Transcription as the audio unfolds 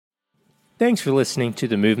Thanks for listening to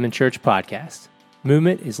the Movement Church podcast.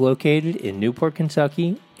 Movement is located in Newport,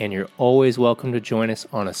 Kentucky, and you're always welcome to join us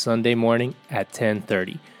on a Sunday morning at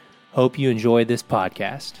 10:30. Hope you enjoy this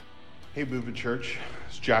podcast. Hey, Movement Church.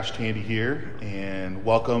 It's Josh Tandy here, and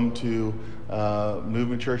welcome to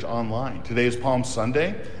Movement Church Online. Today is Palm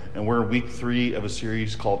Sunday, and we're in week 3 of a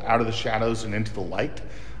series called Out of the Shadows and Into the Light.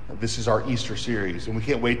 This is our Easter series, and we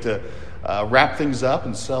can't wait to wrap things up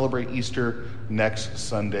and celebrate Easter next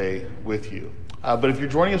Sunday with you. But if you're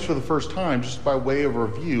joining us for the first time, just by way of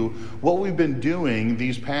review, what we've been doing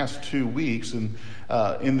these past 2 weeks and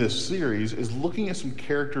in this series is looking at some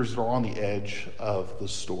characters that are on the edge of the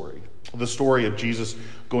story. The story of Jesus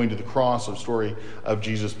going to the cross, the story of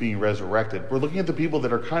Jesus being resurrected. We're looking at the people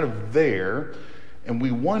that are kind of there, and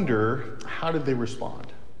we wonder, how did they respond?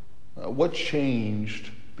 What changed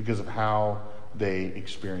because of how they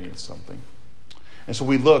experienced something? And so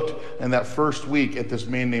we looked in that first week at this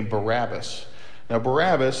man named Barabbas. Now,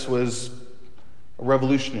 Barabbas was a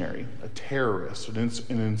revolutionary, a terrorist, an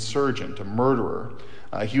insurgent, a murderer.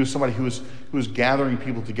 He was somebody who was gathering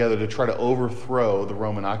people together to try to overthrow the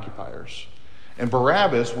Roman occupiers. And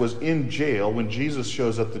Barabbas was in jail when Jesus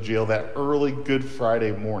shows up to jail that early Good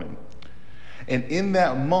Friday morning. And in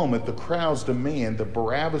that moment, the crowds demand that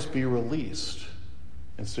Barabbas be released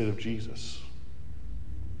instead of Jesus.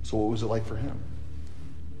 So what was it like for him?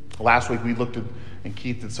 Last week we looked at, and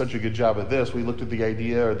Keith did such a good job at this, we looked at the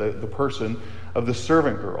idea or the person of the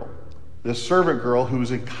servant girl. This servant girl who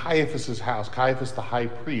was in Caiaphas' house, Caiaphas the high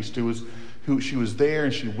priest, who she was there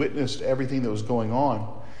and she witnessed everything that was going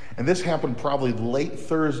on. And this happened probably late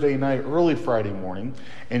Thursday night, early Friday morning,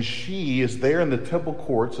 and she is there in the temple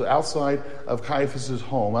courts outside of Caiaphas'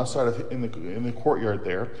 home, in the courtyard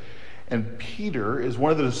there. And Peter is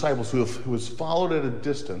one of the disciples who has followed at a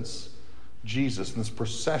distance Jesus in this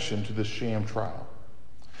procession to this sham trial.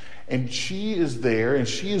 And she is there, and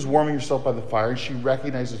she is warming herself by the fire, and she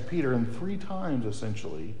recognizes Peter, and 3 times,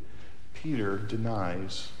 essentially, Peter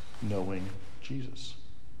denies knowing Jesus.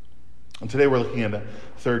 And today we're looking at a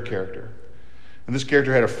third character. And this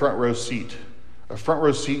character had a front row seat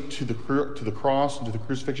to the cross and to the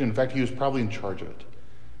crucifixion. In fact, he was probably in charge of it.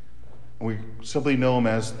 And we simply know him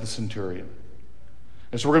as the centurion.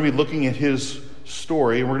 And so we're going to be looking at his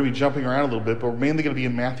story, and we're going to be jumping around a little bit, but we're mainly going to be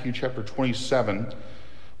in Matthew chapter 27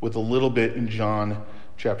 with a little bit in John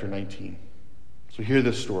chapter 19. So hear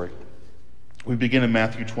this story. We begin in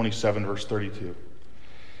Matthew 27, verse 32. It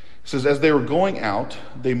says, as they were going out,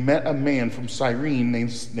 they met a man from Cyrene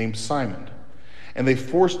named Simon, and they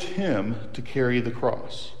forced him to carry the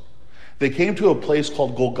cross. They came to a place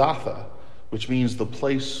called Golgotha, which means the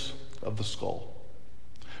place of the skull.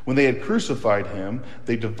 When they had crucified him,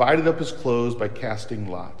 they divided up his clothes by casting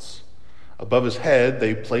lots. Above his head,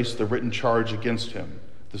 they placed the written charge against him.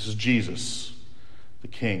 This is Jesus, the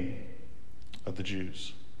King of the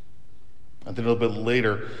Jews. And then a little bit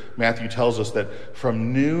later, Matthew tells us that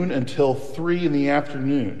from noon until 3 in the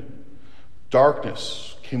afternoon,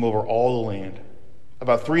 darkness came over all the land.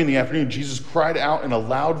 About 3 in the afternoon, Jesus cried out in a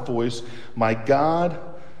loud voice, my God,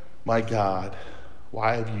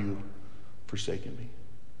 why have you forsaken me?"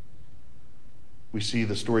 We see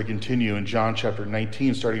the story continue in John chapter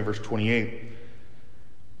 19, starting in verse 28. It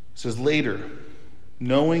says, later,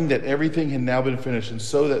 knowing that everything had now been finished, and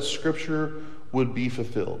so that Scripture would be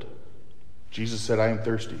fulfilled, Jesus said, I am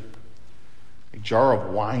thirsty. A jar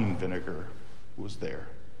of wine vinegar was there.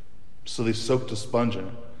 So they soaked a sponge in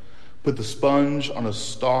it, put the sponge on a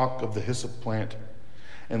stalk of the hyssop plant,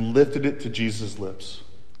 and lifted it to Jesus' lips.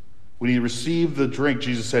 When he received the drink,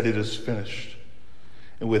 Jesus said, it is finished.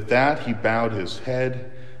 And with that, he bowed his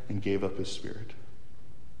head and gave up his spirit.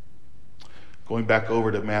 Going back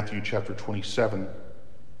over to Matthew chapter 27,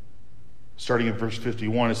 starting in verse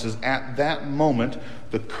 51, it says, at that moment,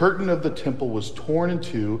 the curtain of the temple was torn in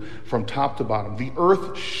two from top to bottom. The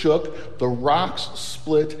earth shook, the rocks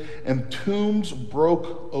split, and tombs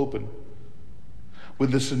broke open.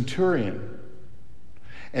 When the centurion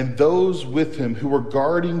and those with him who were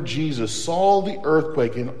guarding Jesus saw the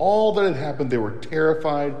earthquake and all that had happened, they were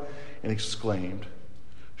terrified and exclaimed,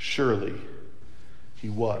 surely he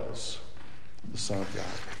was the Son of God.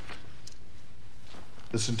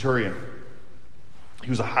 The centurion, he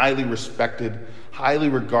was a highly respected, highly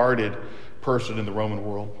regarded person in the Roman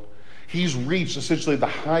world. He's reached essentially the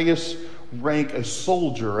highest rank a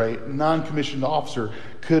soldier, a non-commissioned officer,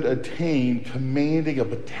 could attain, commanding a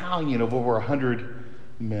battalion of over 100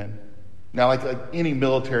 men. Now, like any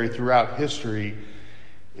military throughout history,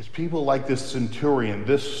 it's people like this centurion,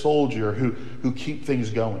 this soldier who keep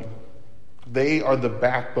things going. They are the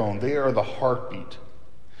backbone. They are the heartbeat.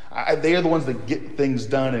 They are the ones that get things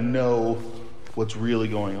done and know what's really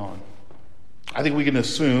going on. I think we can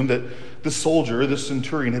assume that this soldier, this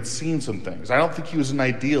centurion, had seen some things. I don't think he was an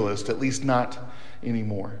idealist, at least not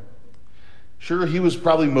anymore. Sure, he was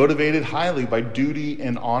probably motivated highly by duty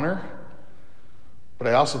and honor, but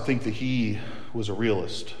I also think that he was a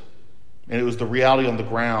realist. And it was the reality on the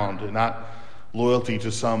ground and not loyalty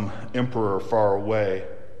to some emperor far away.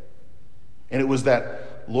 And it was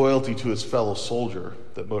that loyalty to his fellow soldier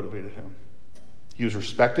that motivated him. He was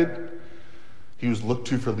respected. He was looked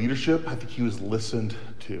to for leadership. I think he was listened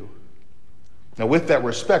to. Now, with that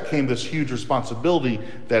respect came this huge responsibility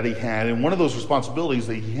that he had. And one of those responsibilities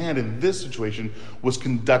that he had in this situation was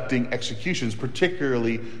conducting executions,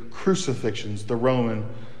 particularly crucifixions, the Roman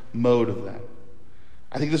mode of that.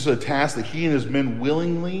 I think this is a task that he and his men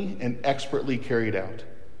willingly and expertly carried out.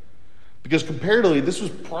 Because comparatively, this was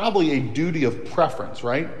probably a duty of preference,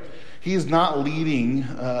 right? He is not leading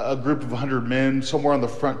a group of 100 men somewhere on the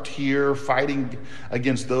frontier fighting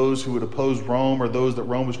against those who would oppose Rome or those that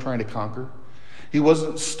Rome was trying to conquer. He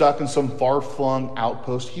wasn't stuck in some far-flung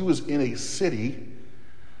outpost. He was in a city,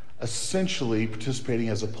 essentially participating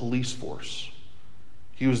as a police force.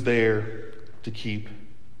 He was there to keep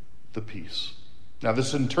the peace. Now, the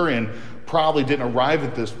centurion probably didn't arrive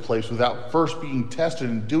at this place without first being tested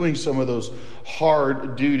and doing some of those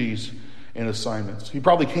hard duties and assignments. He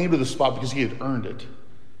probably came to the spot because he had earned it.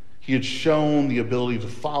 He had shown the ability to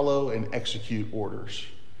follow and execute orders.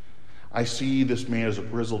 I see this man as a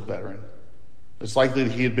grizzled veteran. It's likely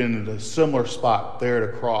that he had been in a similar spot there at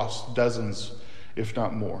a cross, dozens, if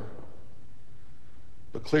not more.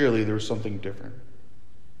 But clearly there was something different.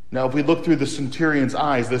 Now, if we look through the centurion's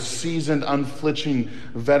eyes, this seasoned, unflinching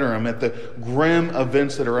veteran at the grim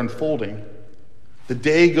events that are unfolding, the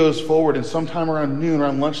day goes forward, and sometime around noon,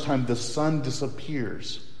 around lunchtime, the sun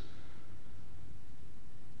disappears.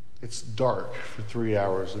 It's dark for 3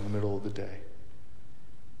 hours in the middle of the day.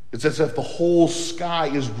 It's as if the whole sky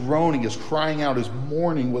is groaning, is crying out, is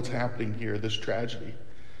mourning what's happening here, this tragedy.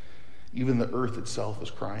 Even the earth itself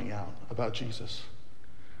is crying out about Jesus.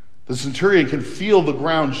 The centurion can feel the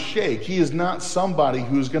ground shake. He is not somebody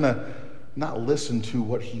who's going to not listen to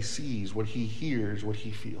what he sees, what he hears, what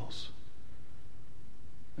he feels.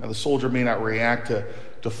 Now, the soldier may not react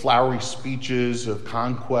to flowery speeches of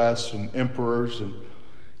conquests and emperors, and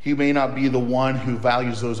he may not be the one who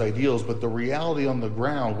values those ideals, but the reality on the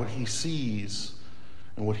ground, what he sees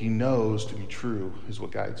and what he knows to be true, is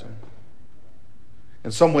what guides him.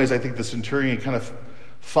 In some ways, I think the centurion kind of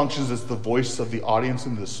functions as the voice of the audience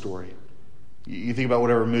in this story. You think about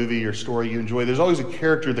whatever movie or story you enjoy, there's always a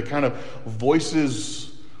character that kind of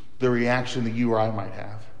voices the reaction that you or I might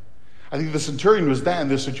have. I think the centurion was that in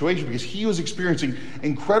this situation because he was experiencing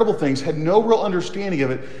incredible things, had no real understanding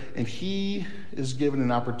of it, and he is given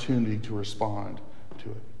an opportunity to respond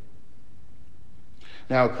to it.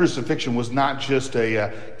 Now, crucifixion was not just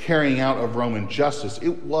a carrying out of Roman justice.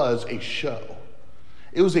 It was a show.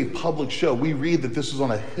 It was a public show. We read that this was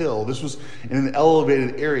on a hill. This was in an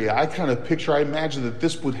elevated area. I imagine that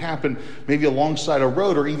this would happen maybe alongside a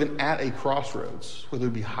road or even at a crossroads where there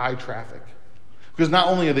would be high traffic. Because not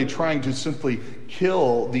only are they trying to simply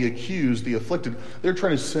kill the accused, the afflicted, they're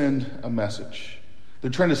trying to send a message.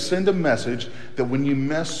 They're trying to send a message that when you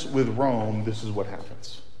mess with Rome, this is what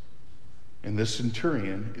happens. And this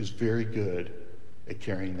centurion is very good at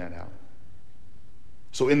carrying that out.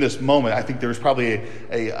 So in this moment, I think there's probably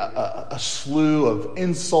a slew of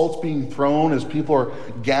insults being thrown as people are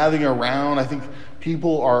gathering around. I think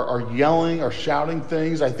people are yelling, are shouting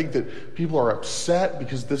things. I think that people are upset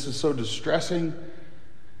because this is so distressing.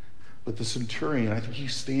 But the centurion, I think he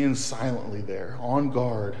stands silently there, on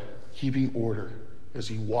guard, keeping order as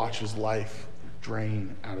he watches life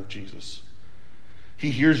drain out of Jesus. He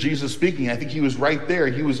hears Jesus speaking. I think he was right there.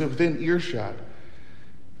 He was within earshot.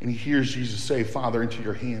 And he hears Jesus say, "Father, into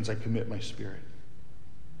your hands I commit my spirit."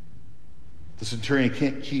 The centurion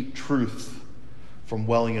can't keep truth from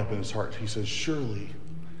welling up in his heart. He says, surely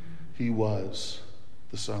he was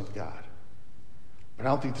the Son of God. But I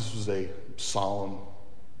don't think this was a solemn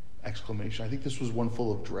exclamation. I think this was one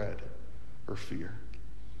full of dread or fear.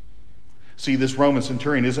 See, this Roman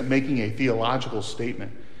centurion isn't making a theological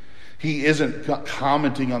statement. He isn't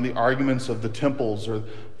commenting on the arguments of the temples or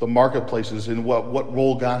the marketplaces and what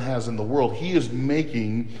role God has in the world. He is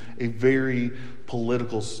making a very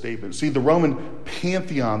political statement. See, the Roman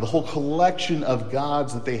pantheon, the whole collection of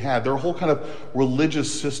gods that they had, their whole kind of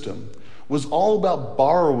religious system was all about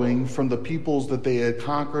borrowing from the peoples that they had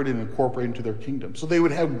conquered and incorporated into their kingdom. So they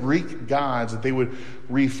would have Greek gods that they would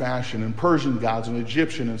refashion, and Persian gods, and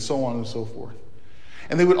Egyptian, and so on and so forth.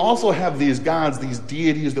 And they would also have these gods, these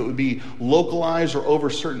deities that would be localized or over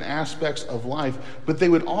certain aspects of life, but they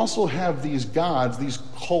would also have these gods, these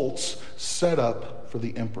cults set up for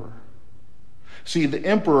the emperor. See, the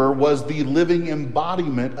emperor was the living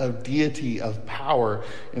embodiment of deity, of power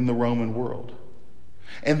in the Roman world.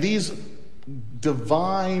 And these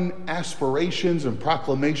divine aspirations and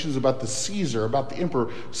proclamations about the Caesar, about the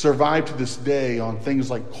emperor, survive to this day on things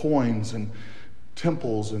like coins and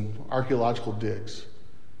temples and archaeological digs.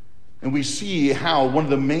 And we see how one of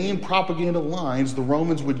the main propaganda lines the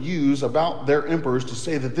Romans would use about their emperors to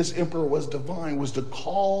say that this emperor was divine was to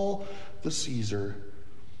call the Caesar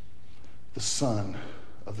the son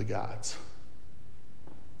of the gods.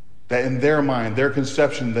 That in their mind, their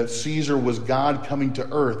conception that Caesar was God coming to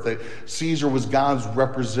earth, that Caesar was God's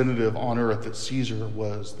representative on earth, that Caesar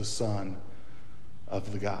was the son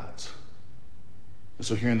of the gods. And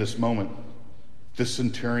so here in this moment, this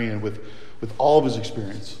centurion with all of his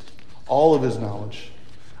experience, all of his knowledge,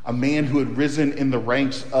 a man who had risen in the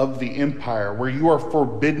ranks of the empire, where you are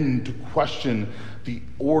forbidden to question the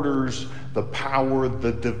orders, the power,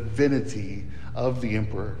 the divinity of the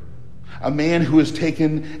emperor. A man who has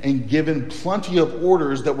taken and given plenty of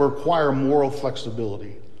orders that require moral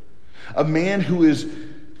flexibility. A man who is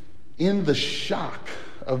in the shock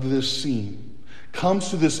of this scene comes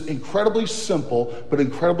to this incredibly simple but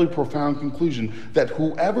incredibly profound conclusion that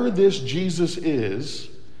whoever this Jesus is,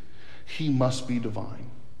 he must be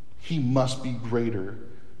divine. He must be greater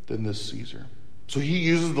than this Caesar. So he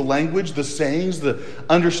uses the language, the sayings, the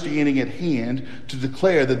understanding at hand to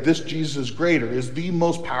declare that this Jesus is greater, is the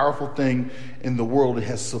most powerful thing in the world. It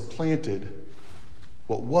has supplanted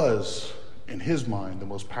what was, in his mind, the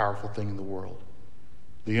most powerful thing in the world.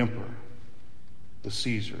 The emperor, the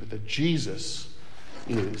Caesar, that Jesus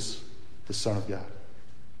is the Son of God.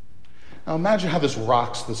 Now imagine how this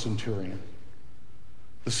rocks the centurion.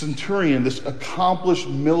 The centurion, this accomplished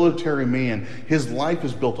military man, his life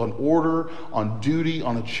is built on order, on duty,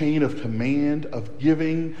 on a chain of command, of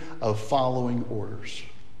giving, of following orders.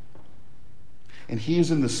 And he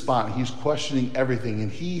is in this spot, and he's questioning everything,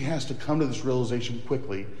 and he has to come to this realization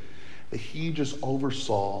quickly that he just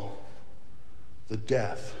oversaw the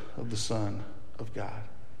death of the Son of God.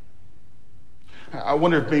 I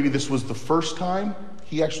wonder if maybe this was the first time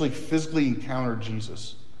he actually physically encountered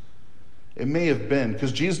Jesus. It may have been,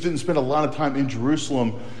 because Jesus didn't spend a lot of time in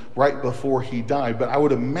Jerusalem right before he died. But I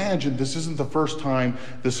would imagine this isn't the first time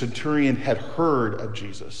the centurion had heard of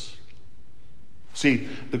Jesus. See,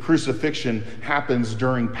 the crucifixion happens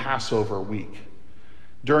during Passover week.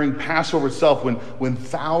 During Passover itself, when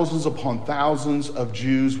thousands upon thousands of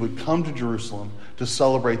Jews would come to Jerusalem to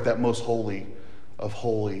celebrate that most holy of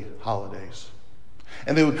holy holidays.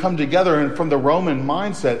 And they would come together, and from the Roman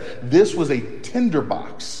mindset, this was a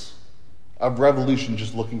tinderbox of revolution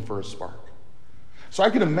just looking for a spark. So I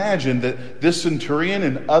can imagine that this centurion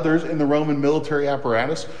and others in the Roman military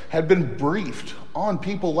apparatus had been briefed on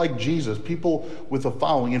people like Jesus, people with a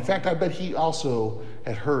following. In fact, I bet he also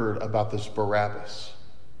had heard about this Barabbas.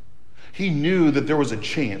 He knew that there was a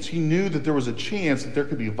chance. He knew that there was a chance that there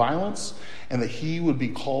could be violence and that he would be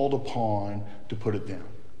called upon to put it down.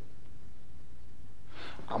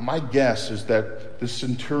 My guess is that this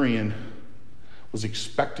centurion was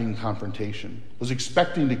expecting confrontation, was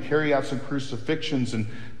expecting to carry out some crucifixions and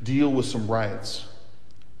deal with some riots.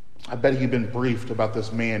 I bet he'd been briefed about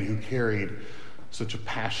this man who carried such a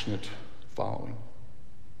passionate following.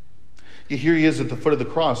 Yet here he is at the foot of the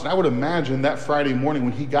cross. And I would imagine that Friday morning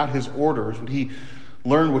when he got his orders, when he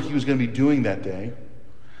learned what he was going to be doing that day,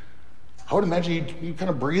 I would imagine he'd kind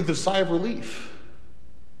of breathe a sigh of relief.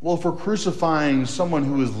 Well, if we're crucifying someone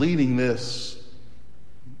who is leading this,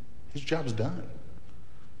 his job's done.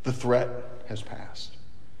 The threat has passed.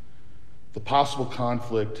 The possible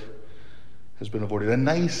conflict has been avoided. A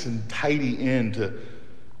nice and tidy end to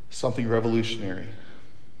something revolutionary.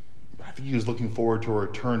 I think he was looking forward to a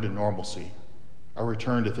return to normalcy, a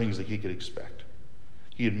return to things that he could expect.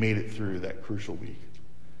 He had made it through that crucial week.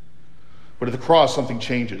 But at the cross, something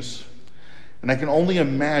changes. And I can only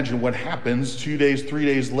imagine what happens 2 days, 3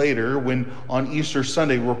 days later when on Easter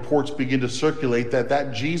Sunday reports begin to circulate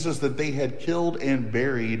that Jesus that they had killed and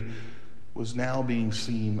buried was now being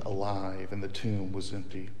seen alive and the tomb was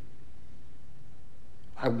empty.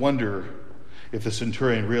 I wonder if the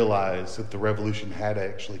centurion realized that the revolution had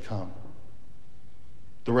actually come.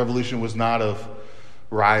 The revolution was not of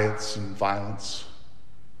riots and violence.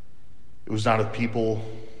 It was not of people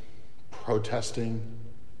protesting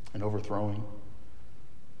and overthrowing.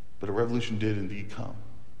 But a revolution did indeed come.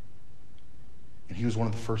 And he was one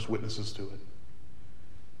of the first witnesses to it.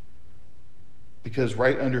 because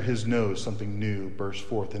right under his nose, something new bursts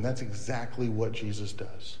forth. And that's exactly what Jesus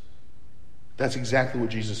does. That's exactly what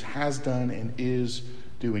Jesus has done and is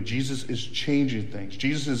doing. Jesus is changing things.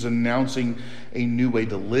 Jesus is announcing a new way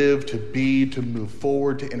to live, to be, to move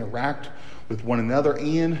forward, to interact with one another,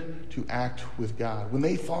 and to act with God. When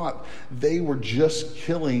they thought they were just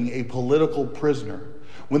killing a political prisoner,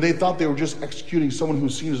 when they thought they were just executing someone who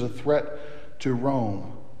was seen as a threat to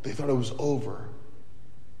Rome, they thought it was over.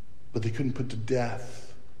 But they couldn't put to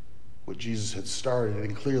death what Jesus had started,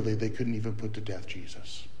 and clearly they couldn't even put to death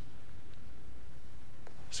Jesus.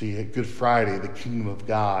 See, at Good Friday, the kingdom of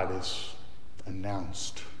God is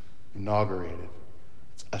announced, inaugurated.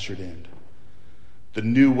 It's ushered in. The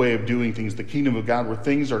new way of doing things, the kingdom of God where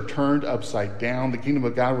things are turned upside down, the kingdom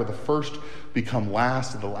of God where the first become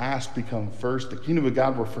last and the last become first, the kingdom of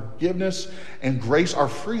God where forgiveness and grace are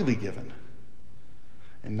freely given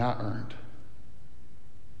and not earned.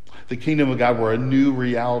 The kingdom of God where a new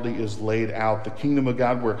reality is laid out. The kingdom of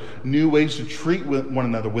God where new ways to treat one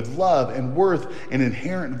another with love and worth and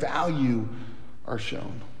inherent value are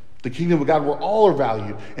shown. The kingdom of God where all are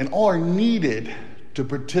valued and all are needed to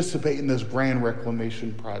participate in this grand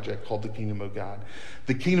reclamation project called the kingdom of God.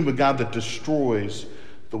 The kingdom of God that destroys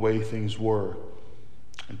the way things were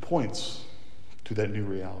and points to that new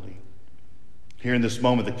reality. Here in this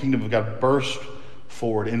moment, the kingdom of God bursts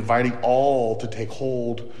forward, inviting all to take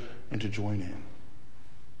hold and to join in.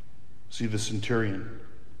 See the centurion,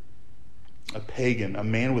 a pagan, a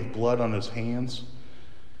man with blood on his hands,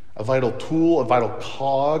 a vital tool, a vital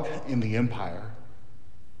cog in the empire.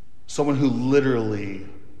 Someone who literally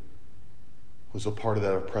was a part of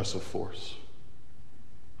that oppressive force.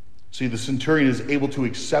 See, the centurion is able to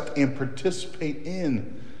accept and participate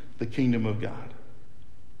in the kingdom of God.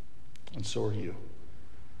 And so are you.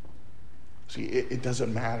 See, it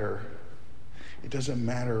doesn't matter. It doesn't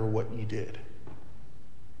matter what you did.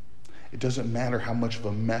 It doesn't matter how much of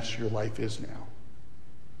a mess your life is now.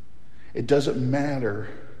 It doesn't matter.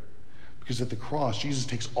 Because at the cross, Jesus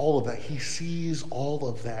takes all of that. He sees all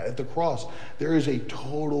of that. At the cross, there is a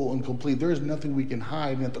total and complete. There is nothing we can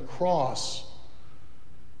hide. And at the cross,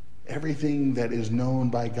 everything that is known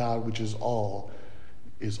by God, which is all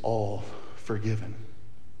forgiven.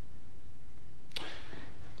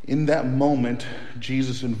 In that moment,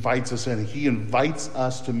 Jesus invites us in. He invites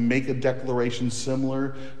us to make a declaration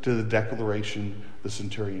similar to the declaration the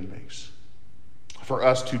centurion makes. For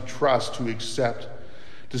us to trust, to accept,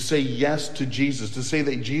 to say yes to Jesus, to say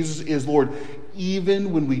that Jesus is Lord,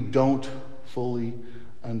 even when we don't fully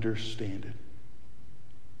understand it.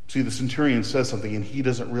 See, the centurion says something, and he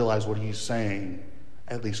doesn't realize what he's saying,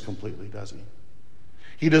 at least completely, does he?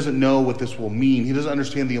 He doesn't know what this will mean. He doesn't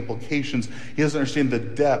understand the implications. He doesn't understand the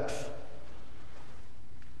depth.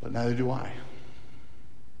 But neither do I.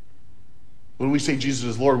 When we say Jesus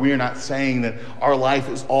is Lord, we are not saying that our life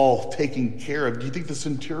is all taken care of. Do you think the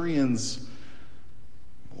centurion's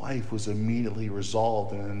life was immediately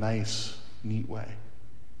resolved in a nice, neat way?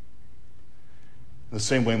 In the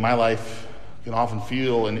same way, my life can often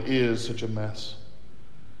feel and is such a mess.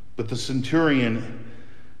 But the centurion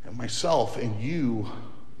and myself and you,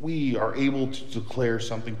 we are able to declare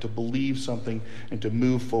something, to believe something, and to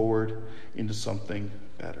move forward into something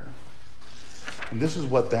better. And this is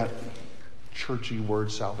what that churchy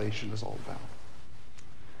word salvation is all about.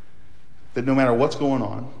 That no matter what's going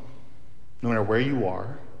on, no matter where you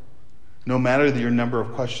are, no matter your number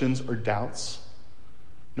of questions or doubts,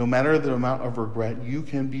 no matter the amount of regret, you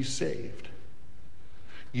can be saved.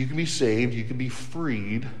 You can be saved, you can be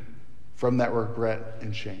freed from that regret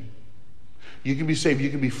and shame. You can be saved,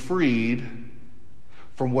 you can be freed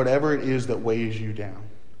from whatever it is that weighs you down.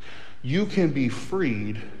 You can be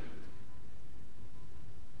freed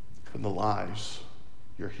from the lies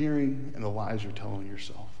you're hearing and the lies you're telling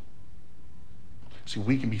yourself. See,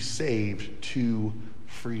 we can be saved to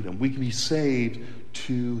freedom. We can be saved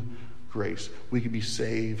to grace. We can be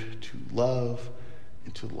saved to love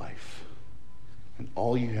and to life. And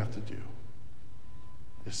all you have to do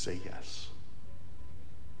is say yes.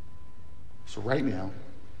 So right now,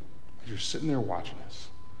 as you're sitting there watching this,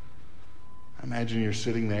 I imagine you're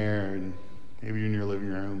sitting there and maybe you're in your living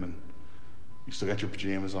room and you still got your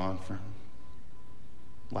pajamas on from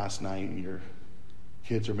last night and your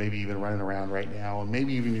kids are maybe even running around right now, and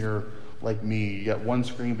maybe even you're like me. You got one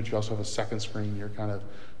screen, but you also have a second screen. You're kind of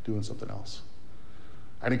doing something else.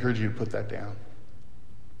 I'd encourage you to put that down.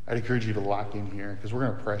 I'd encourage you to lock in here because we're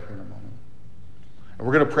going to pray here in a moment. And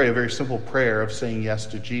we're going to pray a very simple prayer of saying yes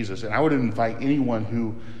to Jesus. And I would invite anyone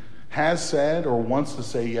who has said or wants to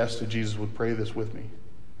say yes to Jesus would pray this with me.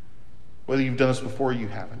 Whether you've done this before or you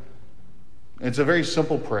haven't. And it's a very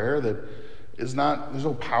simple prayer that there's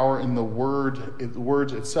no power in the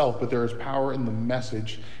words itself, but there is power in the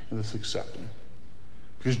message and this accepting.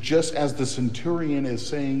 Because just as the centurion is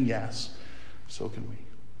saying yes, so can we.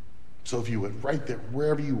 So if you would, right there,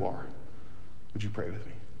 wherever you are, would you pray with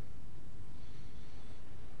me?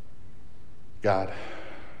 God,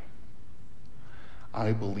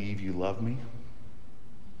 I believe you love me.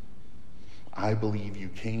 I believe you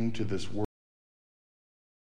came to this world